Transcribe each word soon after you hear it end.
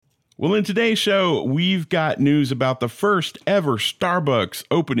Well, in today's show, we've got news about the first ever Starbucks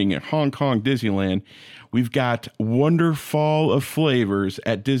opening at Hong Kong Disneyland. We've got Wonderfall of Flavors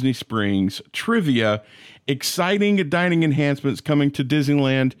at Disney Springs, trivia, exciting dining enhancements coming to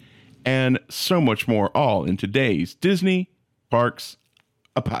Disneyland, and so much more, all in today's Disney Parks,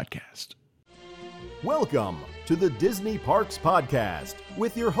 a podcast. Welcome to the Disney Parks Podcast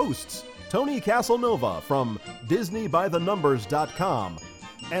with your hosts, Tony Casanova from DisneyByTheNumbers.com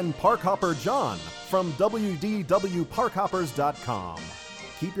and Parkhopper John from WDWParkhoppers.com.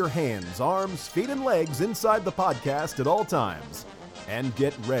 Keep your hands, arms, feet, and legs inside the podcast at all times. And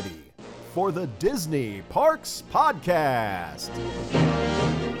get ready for the Disney Parks Podcast.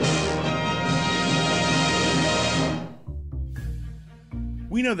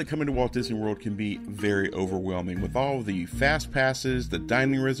 We know that coming to Walt Disney World can be very overwhelming with all the fast passes, the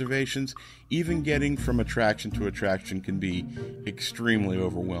dining reservations. Even getting from attraction to attraction can be extremely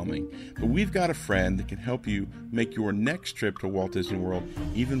overwhelming. But we've got a friend that can help you make your next trip to Walt Disney World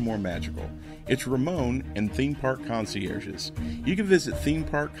even more magical. It's Ramon and Theme Park Concierges. You can visit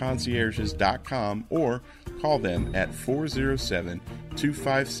themeparkconcierges.com or call them at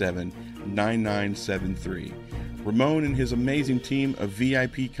 407-257-9973. Ramon and his amazing team of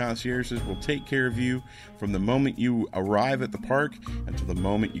VIP concierges will take care of you from the moment you arrive at the park until the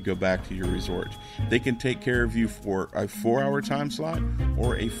moment you go back to your resort. They can take care of you for a 4-hour time slot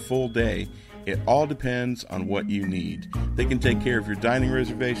or a full day. It all depends on what you need. They can take care of your dining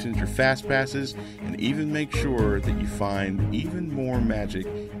reservations, your fast passes, and even make sure that you find even more magic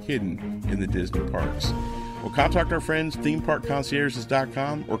hidden in the Disney parks. Well, contact our friends,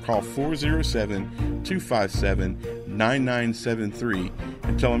 themeparkconcierges.com, or call 407-257-9973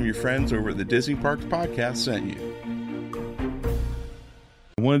 and tell them your friends over at the Disney Parks Podcast sent you.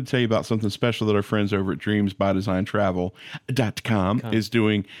 I wanted to tell you about something special that our friends over at DreamsByDesignTravel.com is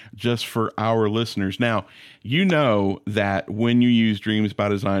doing just for our listeners. Now, you know that when you use Dreams by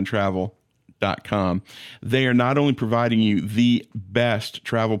Design Travel, they are not only providing you the best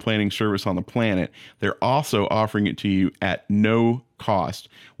travel planning service on the planet, they're also offering it to you at no cost.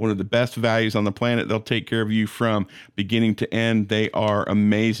 One of the best values on the planet. They'll take care of you from beginning to end. They are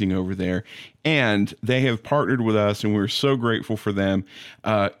amazing over there. And they have partnered with us, and we're so grateful for them.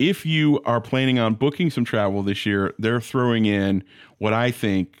 If you are planning on booking some travel this year, they're throwing in what I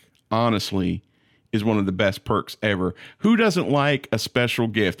think, honestly, is one of the best perks ever. Who doesn't like a special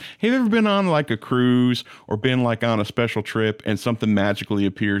gift? Have you ever been on like a cruise or been like on a special trip and something magically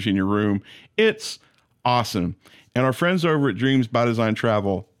appears in your room? It's awesome. And our friends over at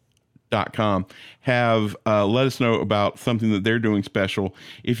DreamsByDesignTravel.com have let us know about something that they're doing special.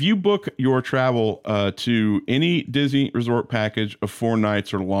 If you book your travel to any Disney resort package of 4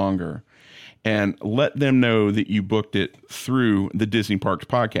 nights or longer, and let them know that you booked it through the Disney Parks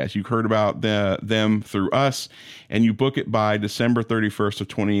Podcast. You've heard about them through us, and you book it by December 31st of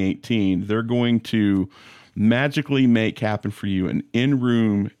 2018. They're going to magically make happen for you an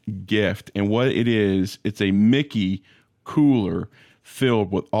in-room gift. And what it is, it's a Mickey cooler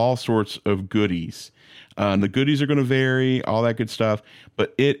filled with all sorts of goodies. The goodies are going to vary, all that good stuff,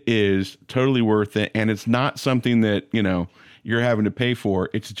 but it is totally worth it. And it's not something that, you're having to pay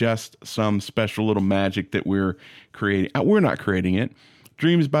for. It's just some special little magic that we're creating. We're not creating it.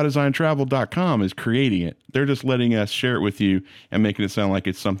 DreamsByDesignTravel.com is creating it. They're just letting us share it with you and making it sound like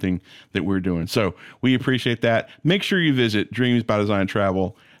it's something that we're doing. So we appreciate that. Make sure you visit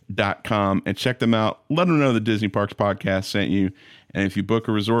DreamsByDesignTravel.com and check them out. Let them know the Disney Parks Podcast sent you. And if you book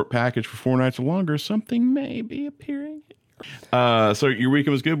a resort package for 4 nights or longer, something may be appearing. So your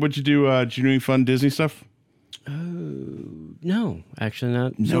weekend was good. What'd you do? Did you do any fun Disney stuff? No, actually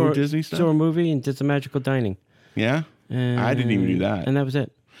not. No Disney stuff? Saw a movie and did some magical dining. Yeah? I didn't even do that. And that was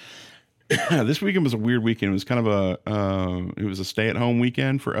it. This weekend was a weird weekend. It was kind of it was a stay-at-home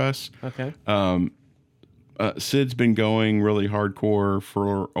weekend for us. Okay. Sid's been going really hardcore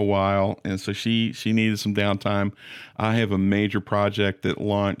for a while, and so she needed some downtime. I have a major project that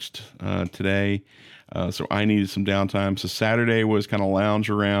launched today, so I needed some downtime. So Saturday was kind of lounge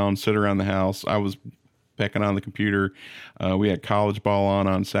around, sit around the house. I was pecking on the computer. We had college ball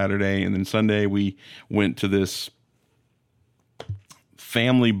on Saturday, and then Sunday we went to this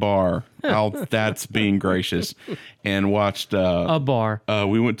family bar. That's being gracious, and watched a bar.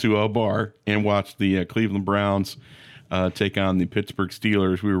 We went to a bar and watched the Cleveland Browns take on the Pittsburgh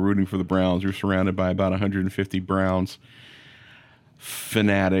Steelers. We were rooting for the Browns. We were surrounded by about 150 Browns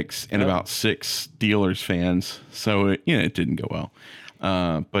fanatics and about 6 Steelers fans. So it didn't go well.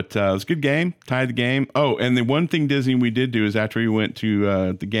 But it was a good game, tied the game. Oh, and the one thing Disney we did do is after we went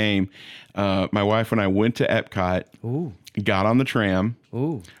to the game, my wife and I went to Epcot. Ooh. got on the tram,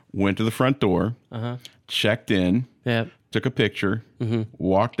 Ooh. went to the front door, checked in, Yep. took a picture,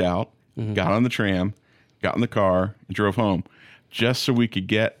 walked out, got on the tram, got in the car, and drove home, just so we could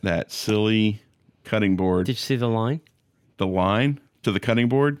get that silly cutting board. Did you see the line? The line to the cutting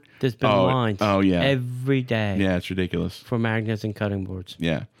board? There's been lines. Oh, yeah. Every day. Yeah, it's ridiculous. For magnets and cutting boards.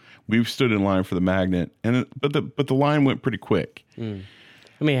 Yeah. We've stood in line for the magnet, but the line went pretty quick. I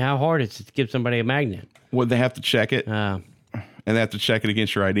mean, how hard is it to give somebody a magnet? Well, they have to check it, and they have to check it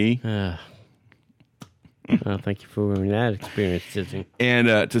against your ID. Oh, thank you for ruining that experience, Disney.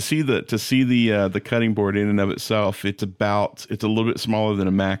 And to see the cutting board in and of itself, it's a little bit smaller than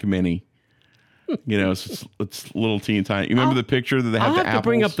a Mac Mini. It's little teeny tiny. You remember the picture that they have I'll the have apples? to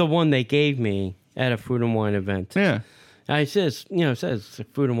bring up the one they gave me at a Food and Wine event. Yeah. It says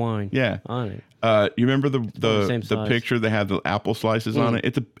Food and Wine. Yeah. On it. You remember the same the size. picture that had the apple slices on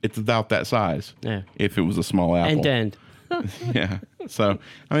it? It's about that size. Yeah. If it was a small apple. End. Yeah. So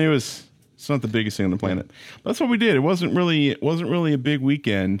I mean, it's not the biggest thing on the planet. That's what we did. It wasn't really a big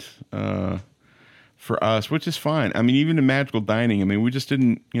weekend for us, which is fine. I mean, even in Magical Dining, I mean, we just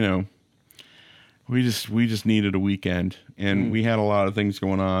didn't, we just needed a weekend, and we had a lot of things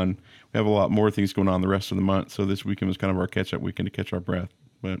going on. We have a lot more things going on the rest of the month. So this weekend was kind of our catch-up weekend to catch our breath.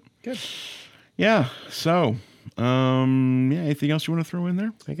 But Good. yeah. So anything else you want to throw in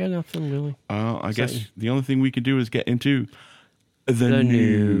there? I got nothing really. I guess the only thing we could do is get into The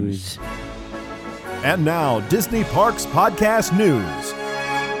news. And now, Disney Parks Podcast News.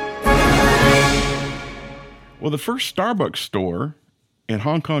 Well, the first Starbucks store in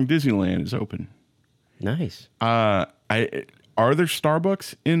Hong Kong Disneyland is open. Nice. Are there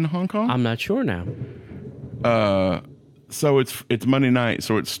Starbucks in Hong Kong? I'm not sure now. So it's Monday night,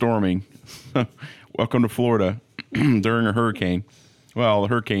 so it's storming. Welcome to Florida during a hurricane. Well, the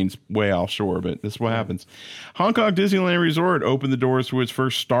hurricane's way offshore, but this is what happens. Hong Kong Disneyland Resort opened the doors to its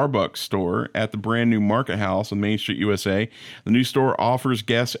first Starbucks store at the brand new Market House on Main Street, USA. The new store offers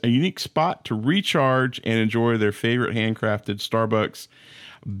guests a unique spot to recharge and enjoy their favorite handcrafted Starbucks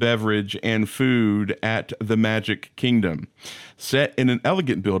beverage and food at the Magic Kingdom. Set in an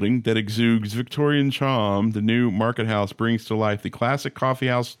elegant building that exudes Victorian charm, the new Market House brings to life the classic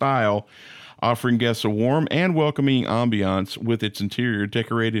coffeehouse style, offering guests a warm and welcoming ambiance with its interior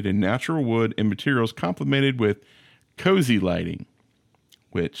decorated in natural wood and materials complemented with cozy lighting,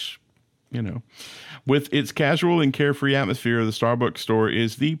 which, with its casual and carefree atmosphere, the Starbucks store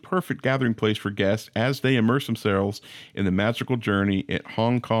is the perfect gathering place for guests as they immerse themselves in the magical journey at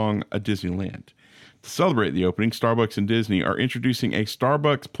Hong Kong Disneyland. To celebrate the opening, Starbucks and Disney are introducing a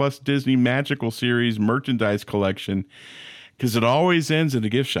Starbucks plus Disney Magical Series merchandise collection, because it always ends in a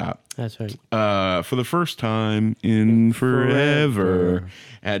gift shop. That's right. For the first time in forever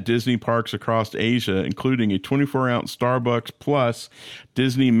at Disney parks across Asia, including a 24-ounce Starbucks Plus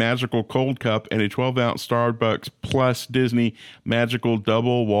Disney Magical Cold Cup and a 12-ounce Starbucks Plus Disney Magical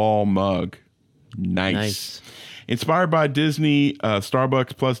Double Wall Mug. Nice. Inspired by Disney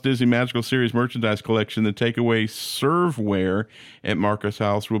Starbucks plus Disney Magical Series merchandise collection, the takeaway serveware at Marcus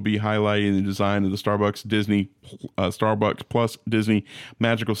House will be highlighting the design of the Starbucks plus Disney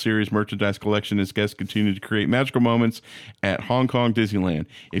Magical Series merchandise collection as guests continue to create magical moments at Hong Kong Disneyland.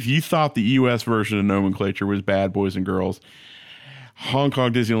 If you thought the U.S. version of nomenclature was bad, boys and girls, Hong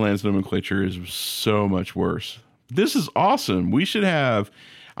Kong Disneyland's nomenclature is so much worse. This is awesome. We should have...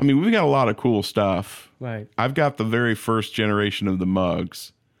 I mean, we've got a lot of cool stuff. Right. I've got the very first generation of the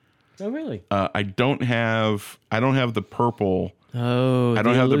mugs. Oh, really? I don't have the purple. Oh, I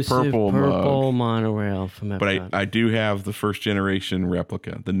don't have the purple mug, monorail from Epcot. but I do have the first generation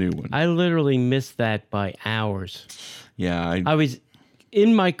replica, the new one. I literally missed that by hours. Yeah, I was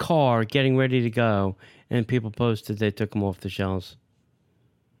in my car getting ready to go, and people posted they took them off the shelves.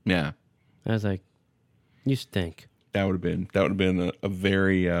 yeah. I was like, "You stink." That would have been a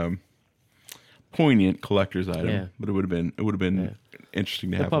very poignant collector's item. Yeah. But it would have been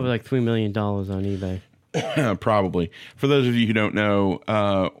interesting to They're have. probably like $3 million on eBay. Probably. For those of you who don't know,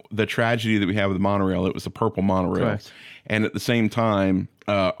 the tragedy that we have with the monorail, it was the purple monorail. Correct. And at the same time,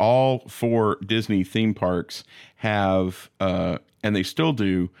 all 4 Disney theme parks have, and they still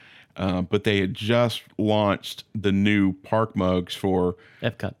do, but they had just launched the new park mugs for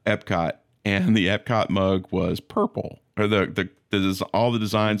Epcot. And the Epcot mug was purple, or all the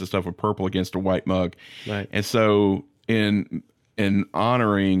designs and stuff were purple against a white mug. Right. And so in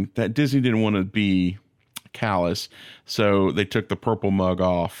honoring that, Disney didn't want to be callous, so they took the purple mug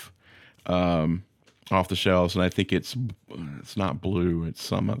off the shelves, and I think it's not blue, it's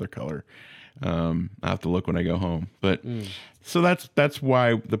some other color. I have to look when I go home, but so that's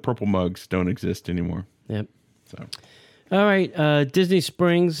why the purple mugs don't exist anymore. Yep. So All right. Disney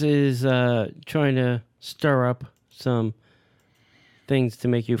Springs is trying to stir up some things to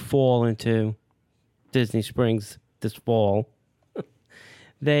make you fall into Disney Springs this fall.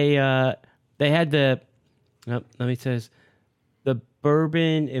 They had the let me say this, the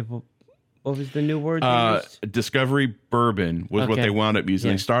bourbon. What was the new word? they used? Discovery Bourbon was what Okay. they wound up using.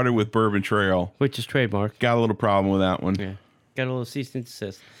 Yeah. They started with Bourbon Trail. Which is trademark. Got a little problem with that one. Yeah. Got a little cease and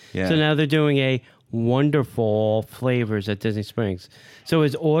desist. Yeah. So now they're doing a wonderful flavors at Disney Springs. So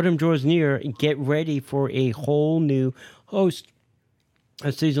as autumn draws near, get ready for a whole new host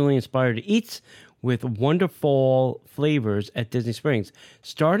of seasonally inspired eats with wonderful flavors at Disney Springs.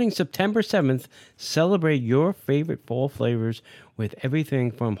 Starting September 7th, celebrate your favorite fall flavors with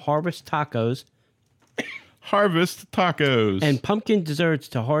everything from harvest tacos Harvest Tacos. and pumpkin desserts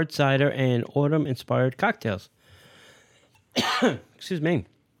to hard cider and autumn-inspired cocktails. Excuse me.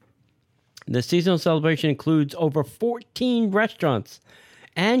 The seasonal celebration includes over 14 restaurants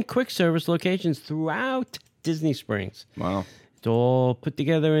and quick service locations throughout Disney Springs. Wow. It's all put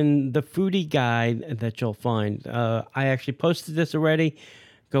together in the foodie guide that you'll find. I actually posted this already.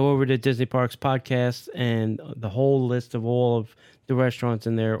 Go over to Disney Parks Podcast, and the whole list of all of the restaurants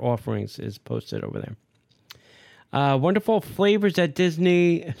and their offerings is posted over there. Wonderful flavors at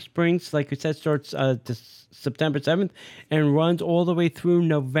Disney Springs, like we said, starts September 7th and runs all the way through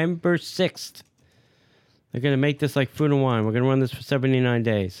November 6th. They're going to make this like food and wine. We're going to run this for 79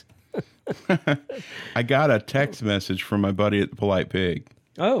 days. I got a text message from my buddy at the Polite Pig,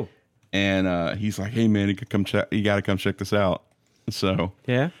 Oh, and he's like, "Hey man, you got to come check this out." So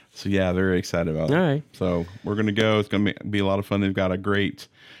yeah? yeah, very excited about it. All right. So we're gonna go. It's gonna be a lot of fun. They've got a great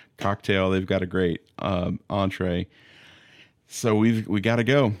cocktail. They've got a great entree. So we got to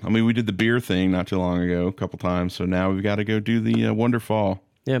go. I mean, we did the beer thing not too long ago, a couple times. So now we've got to go do the Wonderfall.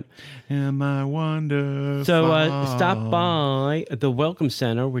 Yep. Am I wonderful? So stop by the Welcome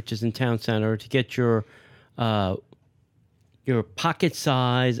Center, which is in Town Center, to get your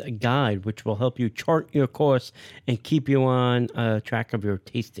pocket-size guide, which will help you chart your course and keep you on track of your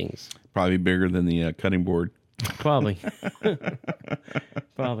tastings. Probably bigger than the cutting board. Probably.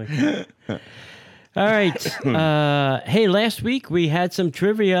 Probably. All right. Hey, last week we had some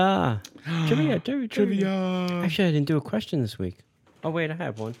trivia. Trivia. Actually, I didn't do a question this week. Oh, wait, I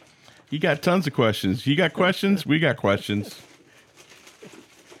have one. You got tons of questions. You got questions? We got questions.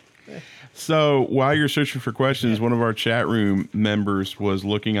 So while you're searching for questions, one of our chat room members was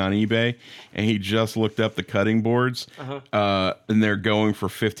looking on eBay, and he just looked up the cutting boards, and they're going for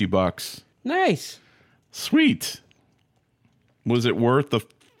 $50. Nice. Sweet. Was it worth the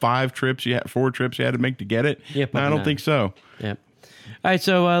 4 trips you had to make to get it? Yeah, No, I probably don't not. think so. Yep. All right,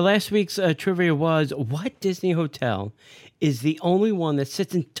 so last week's trivia was, what Disney hotel is the only one that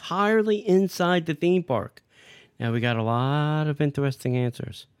sits entirely inside the theme park? Now, we got a lot of interesting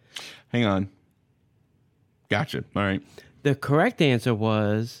answers. Hang on. Gotcha. All right. The correct answer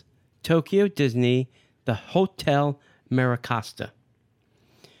was Tokyo Disney, the Hotel Maricosta.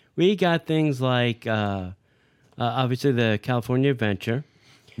 We got things like, obviously, the California Adventure.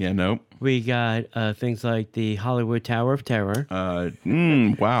 Yeah, nope. We got things like the Hollywood Tower of Terror.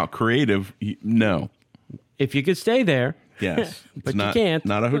 Wow. Creative. No. If you could stay there. Yes. It's But you not, can't.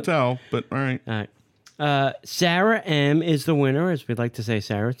 Not a hotel, but all right. All right. Sarah M. is the winner, as we'd like to say,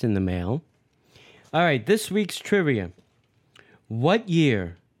 Sarah. It's in the mail. All right, this week's trivia. What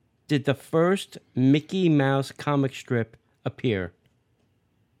year did the first Mickey Mouse comic strip appear?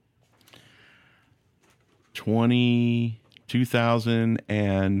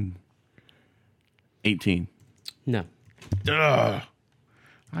 2018. No. Ugh.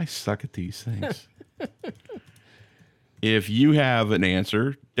 I suck at these things. If you have an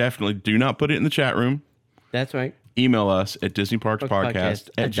answer, definitely do not put it in the chat room. That's right. Email us at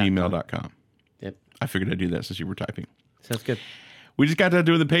DisneyParksPodcast@gmail.com. Yep. I figured I'd do that since you were typing. Sounds good. We just got done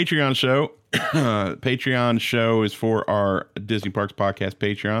doing the Patreon show. Patreon show is for our Disney Parks Podcast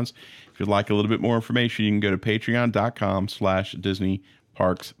Patreons. If you'd like a little bit more information, you can go to patreon.com/Disney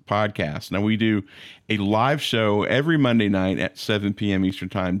Parks Podcast. Now, we do a live show every Monday night at 7 p.m. Eastern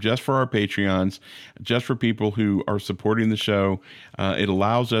Time just for our Patreons, just for people who are supporting the show. It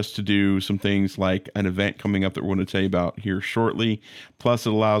allows us to do some things like an event coming up that we're going to tell you about here shortly. Plus,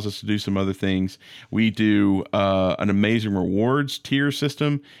 it allows us to do some other things. We do an amazing rewards tier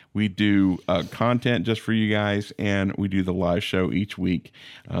system. We do content just for you guys, and we do the live show each week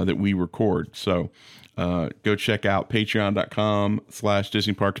that we record. So go check out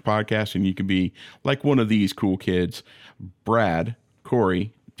patreon.com/Disney Parks Podcast, and you can be like one of these cool kids: Brad,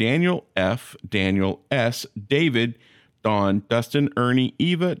 Corey, Daniel F, Daniel S, David, Dawn, Dustin, Ernie,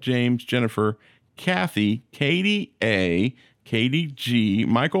 Eva, James, Jennifer, Kathy, Katie A, Katie G,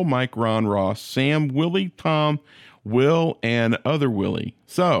 Michael, Mike, Ron, Ross, Sam, Willie, Tom, Will, and other Willie.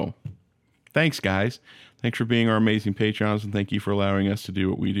 So, thanks, guys. Thanks for being our amazing patrons, and thank you for allowing us to do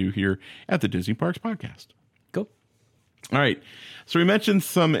what we do here at the Disney Parks Podcast. Cool. All right. So we mentioned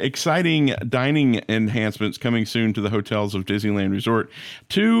some exciting dining enhancements coming soon to the hotels of Disneyland Resort.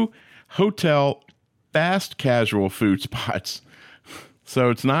 2 hotel fast casual food spots.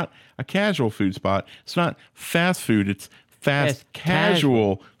 So it's not a casual food spot. It's not fast food. It's fast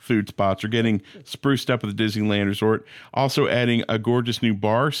casual food spots are getting spruced up at the Disneyland Resort. Also adding a gorgeous new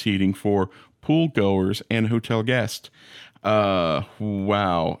bar seating for pool goers and hotel guests.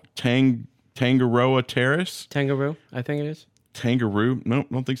 Wow. Tangaroa Terrace. Tangaroo, I think it is. Tangaroo? No,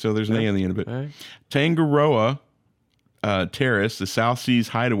 don't think so. There's an A on the end of it. All right. Tangaroa Terrace, the South Seas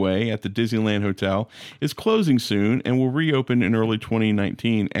Hideaway at the Disneyland Hotel, is closing soon and will reopen in early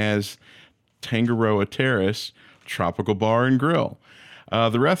 2019 as Tangaroa Terrace Tropical Bar and Grill.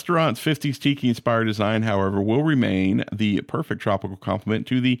 The restaurant's 50s tiki-inspired design, however, will remain the perfect tropical complement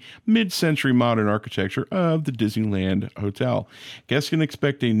to the mid-century modern architecture of the Disneyland Hotel. Guests can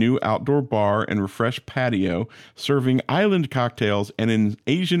expect a new outdoor bar and refreshed patio, serving island cocktails and an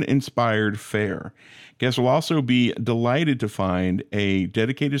Asian-inspired fare. Guests will also be delighted to find a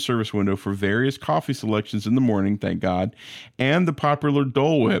dedicated service window for various coffee selections in the morning, thank God, and the popular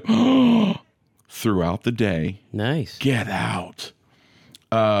Dole Whip throughout the day. Nice. Get out.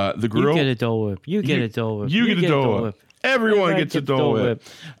 The grill. You get a Dole Whip. You get a Dole Whip. You get a Dole Whip. Everyone gets a Dole Whip.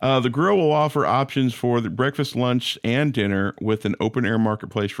 The grill will offer options for the breakfast, lunch, and dinner with an open-air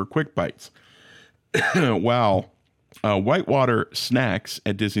marketplace for quick bites. Wow. Whitewater Snacks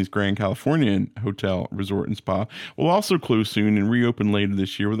at Disney's Grand Californian Hotel, Resort, and Spa will also close soon and reopen later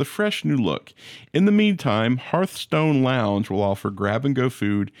this year with a fresh new look. In the meantime, Hearthstone Lounge will offer grab-and-go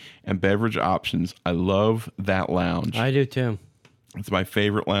food and beverage options. I love that lounge. I do too. It's my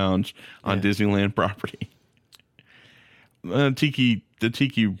favorite lounge on Disneyland property. The Tiki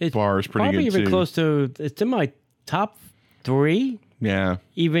bar is pretty probably good even too. close to. It's in my top 3. Yeah,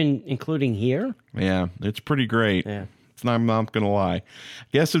 even including here. Yeah, it's pretty great. Yeah. I'm not going to lie.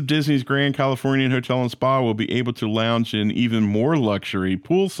 Guests of Disney's Grand Californian Hotel and Spa will be able to lounge in even more luxury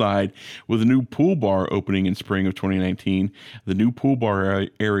poolside with a new pool bar opening in spring of 2019. The new pool bar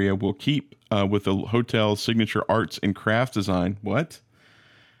area will keep with the hotel's signature arts and crafts design. What?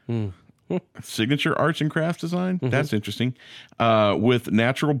 Signature arts and crafts design? Mm-hmm. That's interesting. With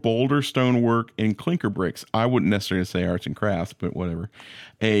natural boulder stonework and clinker bricks. I wouldn't necessarily say arts and crafts, but whatever.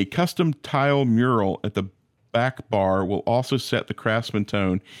 A custom tile mural at the back bar will also set the craftsman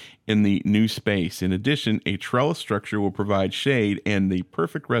tone in the new space. In addition, a trellis structure will provide shade and the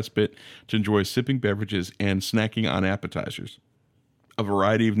perfect respite to enjoy sipping beverages and snacking on appetizers. A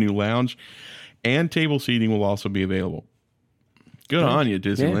variety of new lounge and table seating will also be available. Good on you,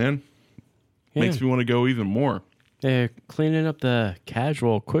 Disneyland. Yeah. Makes me want to go even more. They're cleaning up the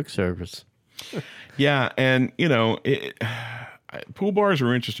casual quick service. Yeah, and pool bars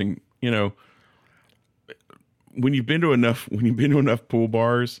are interesting. When you've been to enough pool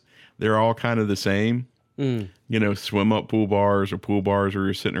bars, they're all kind of the same. Swim up pool bars or pool bars where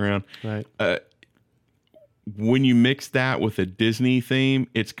you're sitting around. Right. When you mix that with a Disney theme,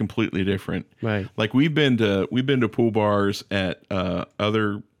 it's completely different. Right. Like we've been to pool bars at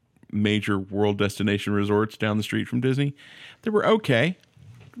other major world destination resorts down the street from Disney. They were okay.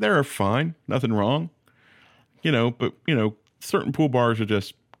 They were fine. Nothing wrong. But certain pool bars are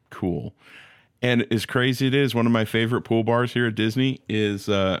just cool. And as crazy it is, one of my favorite pool bars here at Disney is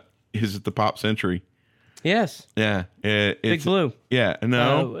at the Pop Century. Yes. Yeah. It's Big Blue. Yeah.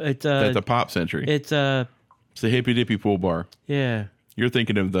 No. It's at the Pop Century. It's the Hippy Dippy pool bar. Yeah. You're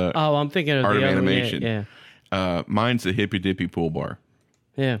thinking of the I'm thinking of Art the of other, Animation. Yeah. Mine's the Hippy Dippy pool bar.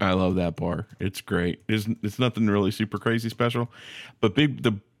 Yeah. I love that bar. It's great. It's nothing really super crazy special, but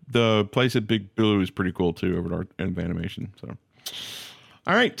the place at Big Blue is pretty cool too over at Art of Animation. So,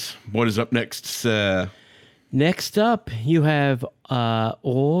 all right, what is up next? Next up, you have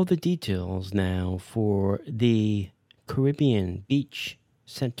all the details now for the Caribbean Beach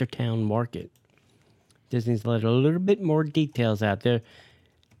Centertown Market. Disney's let a little bit more details out there,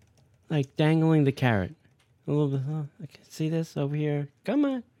 like dangling the carrot. A little bit. Oh, I can see this over here. Come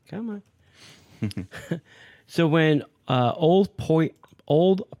on. So when Old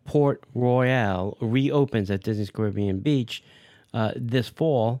Port Royale reopens at Disney's Caribbean Beach this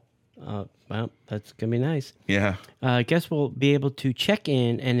fall, well, that's gonna be nice. Yeah. Guests will be able to check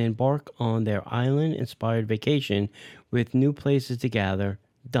in and embark on their island-inspired vacation with new places to gather,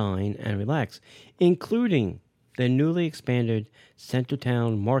 dine, and relax, including the newly expanded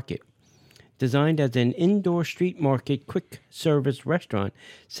Centertown Market. Designed as an indoor street market quick service restaurant,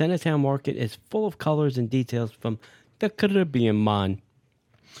 Centertown Market is full of colors and details from the Caribbean, man.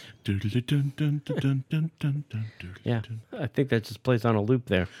 Yeah, I think that just plays on a loop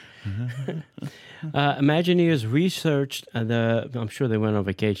there. Imagineers researched I'm sure they went on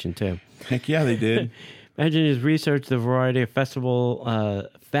vacation too. Heck yeah, they did. Imagineers researched the variety of festival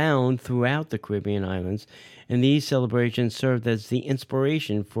found throughout the Caribbean islands, and these celebrations served as the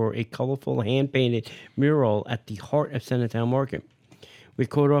inspiration for a colorful hand-painted mural at the heart of Centertown Market. We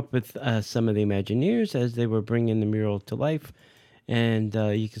caught up with some of the Imagineers as they were bringing the mural to life, and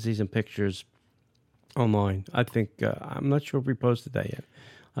you can see some pictures online. I think, I'm not sure if we posted that yet.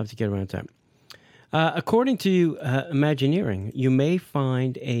 I'll have to get around to that. According to Imagineering, you may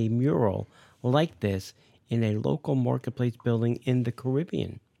find a mural like this in a local marketplace building in the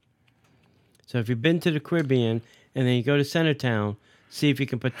Caribbean. So if you've been to the Caribbean and then you go to Centertown, see if you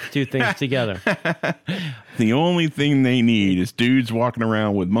can put the two things together. The only thing they need is dudes walking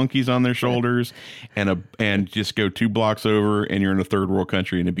around with monkeys on their shoulders and just go 2 blocks over and you're in a third world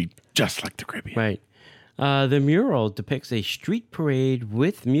country and it'd be just like the Caribbean. Right. The mural depicts a street parade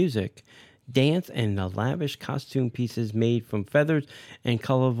with music, dance, and the lavish costume pieces made from feathers and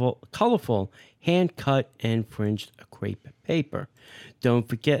colorful hand-cut and fringed crepe paper. Don't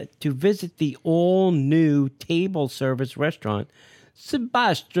forget to visit the all-new table service restaurant,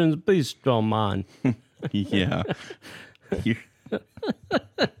 Sebastian's Bistro, man. Yeah.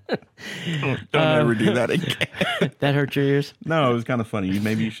 Don't ever do that again. That hurt your ears? No, it was kind of funny.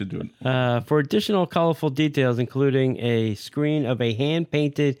 Maybe you should do it. For additional colorful details, including a screen of a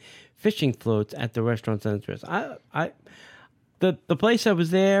hand-painted fishing floats at the restaurant's entrance. The place I was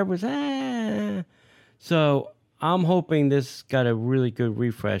there was so I'm hoping this got a really good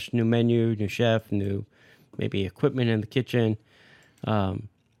refresh. New menu, new chef, new maybe equipment in the kitchen.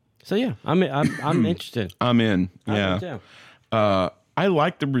 So yeah, I'm interested. I'm in. I Yeah. am too. I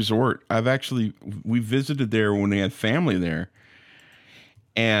like the resort. We visited there when they had family there.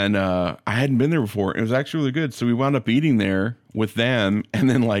 And I hadn't been there before. It was actually really good. So we wound up eating there with them. And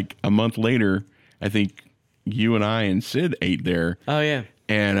then like a month later, I think you and I and Sid ate there. Oh yeah.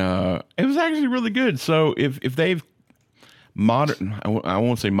 And it was actually really good. So if they've I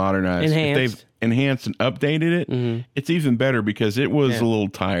won't say modernized. If they've enhanced and updated it, it's even better because it was a little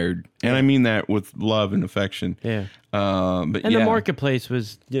tired. And I mean that with love and affection. Yeah. But And the marketplace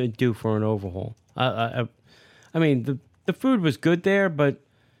was due for an overhaul. I mean, the food was good there, but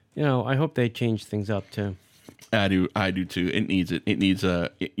I hope they change things up too. I do too. It needs it. It needs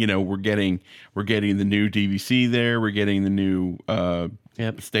we're getting the new DVC there. We're getting the new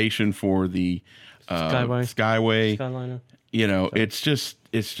station for the Skyway. Skyliner.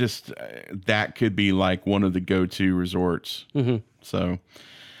 It's just that could be like one of the go-to resorts. Mm-hmm. So,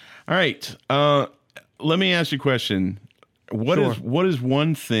 all right. Let me ask you a question. What is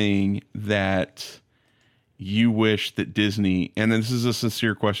one thing that you wish that Disney, and this is a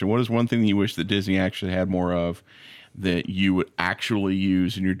sincere question, what is one thing that you wish that Disney actually had more of that you would actually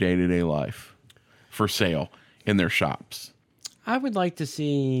use in your day-to-day life for sale in their shops? I would like to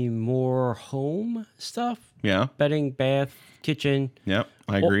see more home stuff. Yeah. Bedding, bath, kitchen. Yep,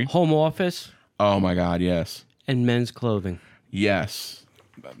 I agree. Home office. Oh my God, yes. And men's clothing. Yes.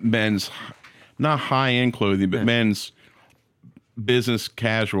 Men's, not high-end clothing, but men's business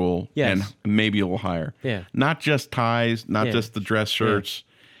casual and maybe a little higher. Yeah. Not just ties, not just the dress shirts.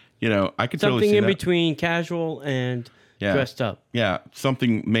 I could totally see something in that. between casual and dressed up. Yeah,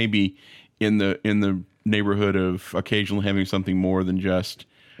 something maybe in the neighborhood of occasionally having something more than just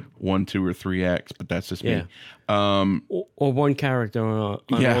 1, 2, or 3X, but that's just me. Or one character on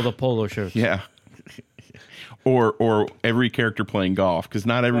all the polo shirts. Yeah. or every character playing golf, because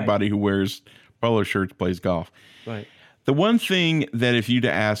not everybody who wears polo shirts plays golf. Right. The one thing that if you'd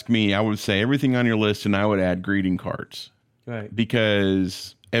ask me, I would say everything on your list, and I would add greeting cards. Right.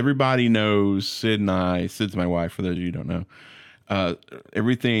 Because everybody knows Sid's my wife, for those of you who don't know.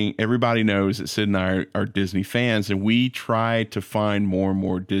 Everybody knows that Sid and I are Disney fans, and we try to find more and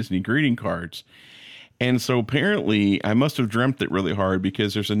more Disney greeting cards. And so apparently I must have dreamt it really hard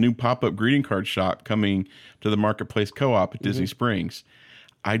because there's a new pop-up greeting card shop coming to the Marketplace Co-op at Disney Springs.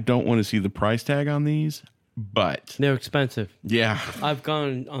 I don't want to see the price tag on these, but they're expensive. Yeah. I've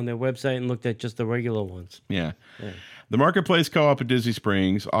gone on their website and looked at just the regular ones. Yeah. The Marketplace Co-op at Disney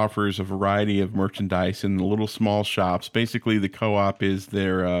Springs offers a variety of merchandise in the little small shops. Basically, the co-op is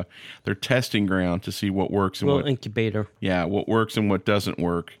their testing ground to see what works and what incubator. Yeah, what works and what doesn't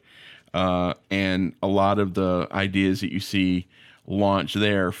work. And a lot of the ideas that you see launch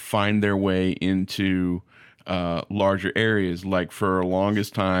there find their way into larger areas. Like for the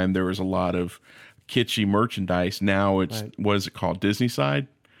longest time, there was a lot of kitschy merchandise. Now it's what is it called? Disney Side,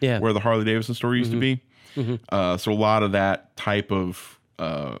 where the Harley Davidson store used to be. So a lot of that type of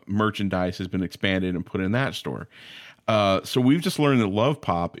merchandise has been expanded and put in that store. So we've just learned that Love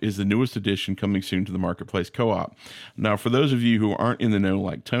Pop is the newest addition coming soon to the Marketplace Co-op. Now, for those of you who aren't in the know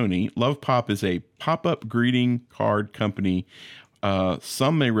like Tony, Love Pop is a pop-up greeting card company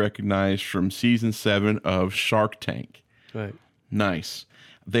some may recognize from season 7 of Shark Tank. Right. Nice.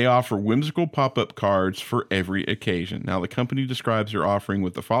 They offer whimsical pop-up cards for every occasion. Now, the company describes their offering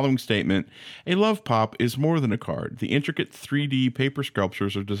with the following statement: a Love Pop is more than a card. The intricate 3D paper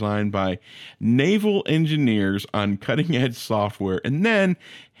sculptures are designed by naval engineers on cutting-edge software and then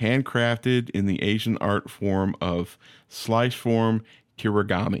handcrafted in the Asian art form of slice form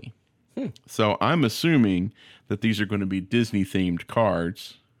kirigami. So I'm assuming that these are going to be Disney-themed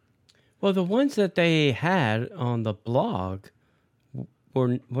cards. Well, the ones that they had on the blog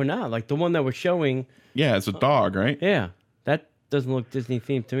were not. Like the one that was showing. Yeah, it's a dog, right? Yeah, that doesn't look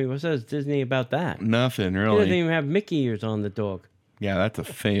Disney-themed to me. What says Disney about that? Nothing, It really. doesn't even have Mickey ears on the dog. Yeah, that's a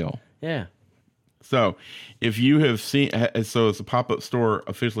fail. Yeah. So, if you have seen, so is the pop-up store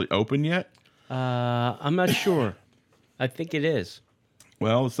officially open yet? I'm not sure. I think it is.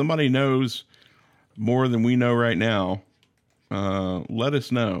 Well, if somebody knows more than we know right now, let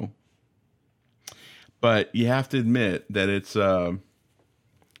us know. But you have to admit that it's a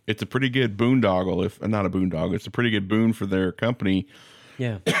pretty good boondoggle, if not a boondoggle, it's a pretty good boon for their company.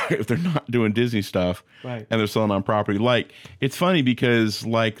 Yeah. If they're not doing Disney stuff, Right. and they're selling on property. Like, it's funny because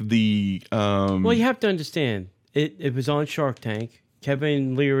like the Well, you have to understand, it was on Shark Tank.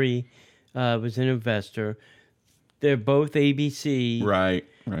 Kevin Leary was an investor. They're both ABC. right.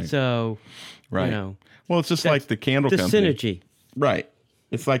 So, Right. you know, Well, it's just like the candle the company. synergy. Right.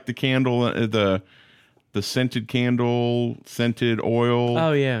 It's like the candle, the scented candle, scented oil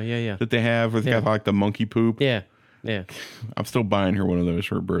Oh, yeah. that they have with got like the monkey poop. Yeah. I'm still buying her one of those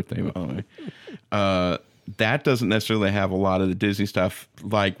for her birthday, by the way. That doesn't necessarily have a lot of the Disney stuff.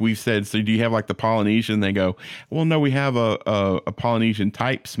 Like we've said, so do you have like the Polynesian? They go, well, no, we have a Polynesian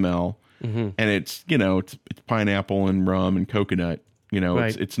type smell. And it's, it's pineapple and rum and coconut.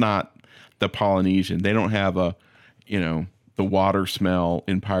 Right. It's not the Polynesian. They don't have the water smell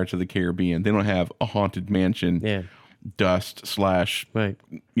in Pirates of the Caribbean. They don't have a haunted mansion dust / Right.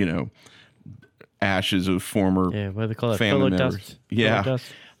 ashes of former Yeah. What do they call it? family Pillow members. dust. Yeah. Pillow dust.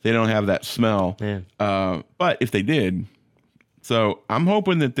 They don't have that smell. Yeah. But if they did, so I'm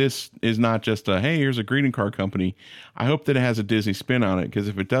hoping that this is not just a, hey, here's a greeting card company. I hope that it has a Disney spin on it, because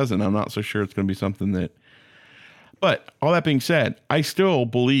if it doesn't, I'm not so sure it's going to be something that. But all that being said, I still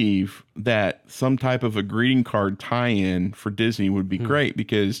believe that some type of a greeting card tie-in for Disney would be great,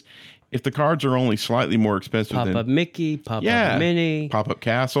 because if the cards are only slightly more expensive Pop than up Mickey, pop up Minnie, Pop-up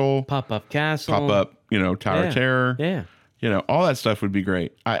Castle, pop up Castle, pop up, Tower of Terror. Yeah. All that stuff would be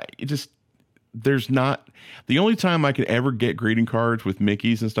great. There's not, the only time I could ever get greeting cards with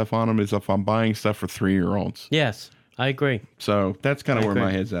Mickeys and stuff on them is if I'm buying stuff for 3-year-olds. Yes, I agree. So that's kind of where agree.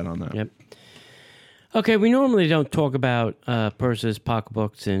 my head's at on that. Yep. Okay, we normally don't talk about purses,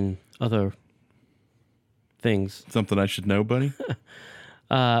 pocketbooks, and other things. Something I should know, buddy?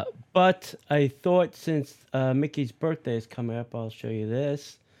 But I thought since Mickey's birthday is coming up, I'll show you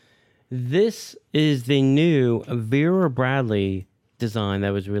this. This is the new Vera Bradley design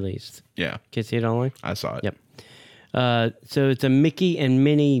that was released. Yeah. Can you see it online? I saw it. Yep. So it's a Mickey and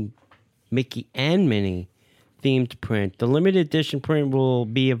Minnie themed print. The limited edition print will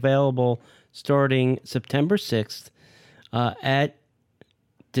be available starting September 6th at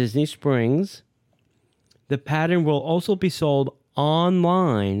Disney Springs. The pattern will also be sold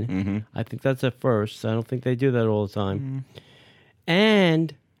online. I think that's a first. I don't think they do that all the time.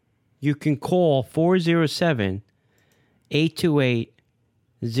 And you can call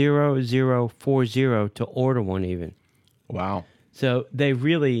 407-828-0040 to order one even. Wow. So they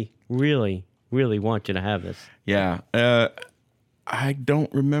really, really, really want you to have this. Yeah. I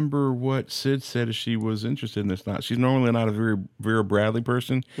don't remember what Sid said if she was interested in this. Not. She's normally not a Vera Bradley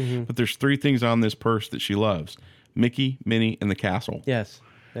person, but there's 3 things on this purse that she loves: Mickey, Minnie, and the castle. Yes.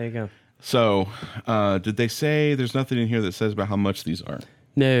 There you go. So, did they say there's nothing in here that says about how much these are?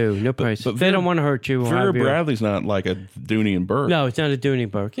 No price. but They don't want to hurt you. or Vera have you- Bradley's not like a Dooney and Burke. No, it's not a Dooney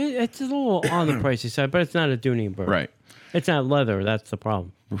Burke. It's a little on the pricey side, but it's not a Dooney and Burke. Right. It's not leather. That's the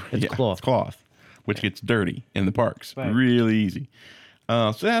problem. It's cloth. It's cloth, which gets dirty in the parks. Right. Really easy.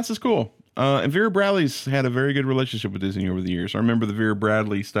 So that's just cool. And Vera Bradley's had a very good relationship with Disney over the years. I remember the Vera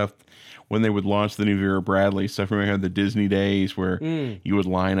Bradley stuff when they would launch the new Vera Bradley stuff. I remember had the Disney days where you would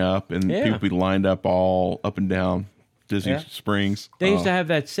line up and people would be lined up all up and down Disney Springs. They used to have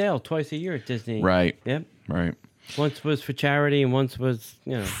that sale twice a year at Disney. Right. Yep. Right. Once was for charity and once was,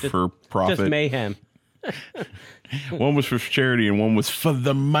 for profit. Just mayhem. One was for charity and one was for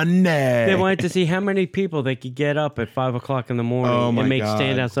the money. They wanted to see how many people they could get up at 5 o'clock in the morning and make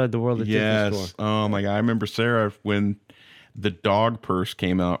stand outside the World of Disney store. Oh my God. I remember Sarah when the dog purse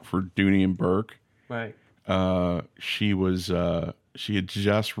came out for Dooney and Burke. Right. She had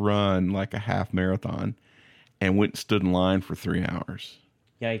just run like a half marathon and went and stood in line for 3 hours.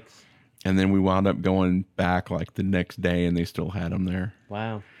 Yikes. And then we wound up going back like the next day and they still had them there.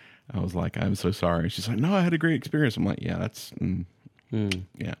 Wow. I was like, I'm so sorry. She's like, no, I had a great experience. I'm like, yeah, that's,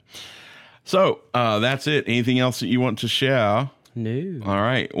 yeah. So that's it. Anything else that you want to share? No. All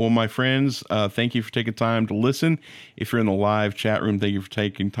right. Well, my friends, thank you for taking time to listen. If you're in the live chat room, thank you for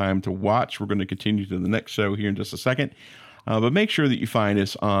taking time to watch. We're going to continue to the next show here in just a second. But make sure that you find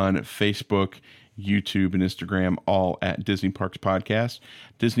us on Facebook, YouTube, and Instagram, all at Disney Parks Podcast,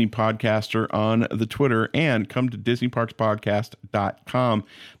 Disney Podcaster on the Twitter, and come to DisneyParksPodcast.com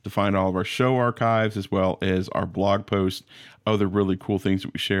to find all of our show archives as well as our blog posts, other really cool things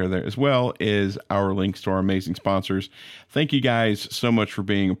that we share there, as well as our links to our amazing sponsors. Thank you guys so much for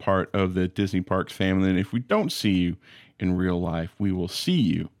being a part of the Disney Parks family. And if we don't see you in real life, we will see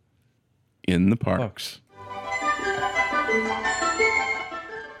you in the parks.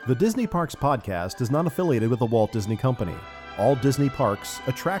 The Disney Parks Podcast is not affiliated with the Walt Disney Company. All Disney parks,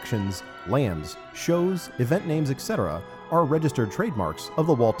 attractions, lands, shows, event names, etc. are registered trademarks of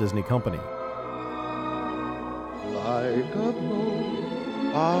the Walt Disney Company. Like a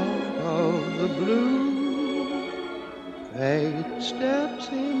boat out of the blue, fate steps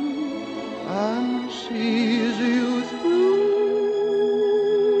in and sees you through.